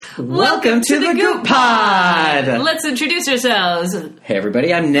Welcome to the Goop Pod! Let's introduce ourselves. Hey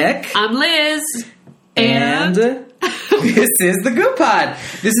everybody, I'm Nick. I'm Liz. And this is the Goop Pod.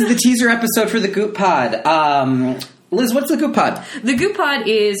 This is the teaser episode for the Goop Pod. Liz, what's the Goop Pod? The Goop Pod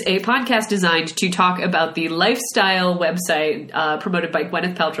is a podcast designed to talk about the lifestyle website promoted by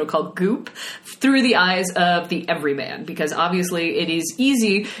Gwyneth Paltrow called Goop through the eyes of the everyman. Because obviously it is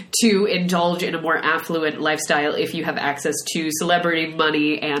easy to indulge in a more affluent lifestyle if you have access to celebrity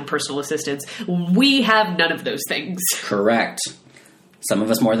money and personal assistance. We have none of those things. Correct. Some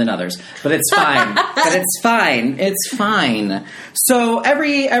of us more than others, but it's fine. It's fine. So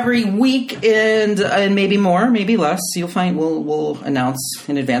every week and maybe more, maybe less, you'll find we'll announce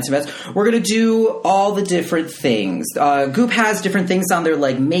in advance of it. We're gonna do all the different things. Goop has different things on there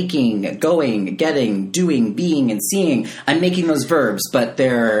like making, going, getting, doing, being, and seeing. I'm making those verbs, but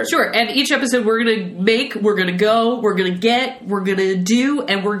they're sure. And each episode we're gonna make, we're gonna go, we're gonna get, we're gonna do,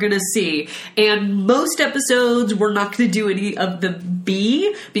 and we're gonna see. And most episodes we're not gonna do any of the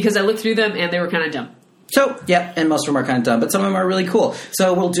because I looked through them and they were kind of dumb. So, yeah, and most of them are kind of dumb, but some of them are really cool.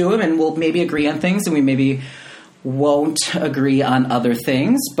 So we'll do them and we'll maybe agree on things and we maybe won't agree on other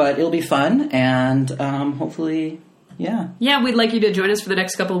things, but it'll be fun and hopefully, yeah. Yeah, we'd like you to join us for the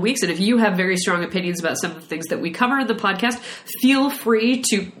next couple of weeks. And if you have very strong opinions about some of the things that we cover in the podcast, feel free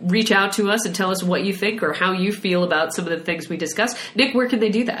to reach out to us and tell us what you think or how you feel about some of the things we discuss. Nick, where can they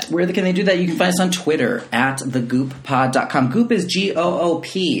do that? Where can they do that? You can find us on Twitter at thegooppod.com. Goop is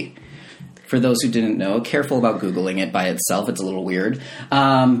G-O-O-P. For those who didn't know, careful about Googling it by itself. It's a little weird.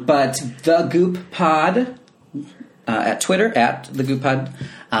 But the Goop Pod at Twitter, at the Goop Pod.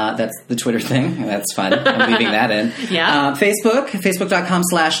 That's the Twitter thing. That's fun. I'm leaving that in. Yeah.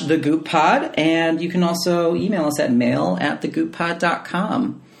 Facebook.com/thegooppod. And you can also email us at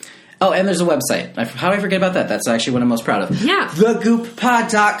mail@thegooppod.com. Oh, and there's a website. How did I forget about that? That's actually what I'm most proud of. Yeah.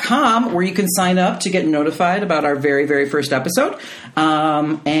 Thegooppod.com, where you can sign up to get notified about our very, very first episode.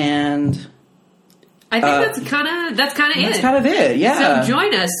 And I think that's kind of it. That's kind of it, yeah. So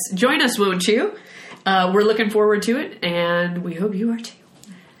join us, won't you? We're looking forward to it, and we hope you are too.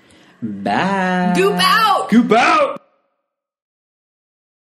 Bye. Goop out! Goop out!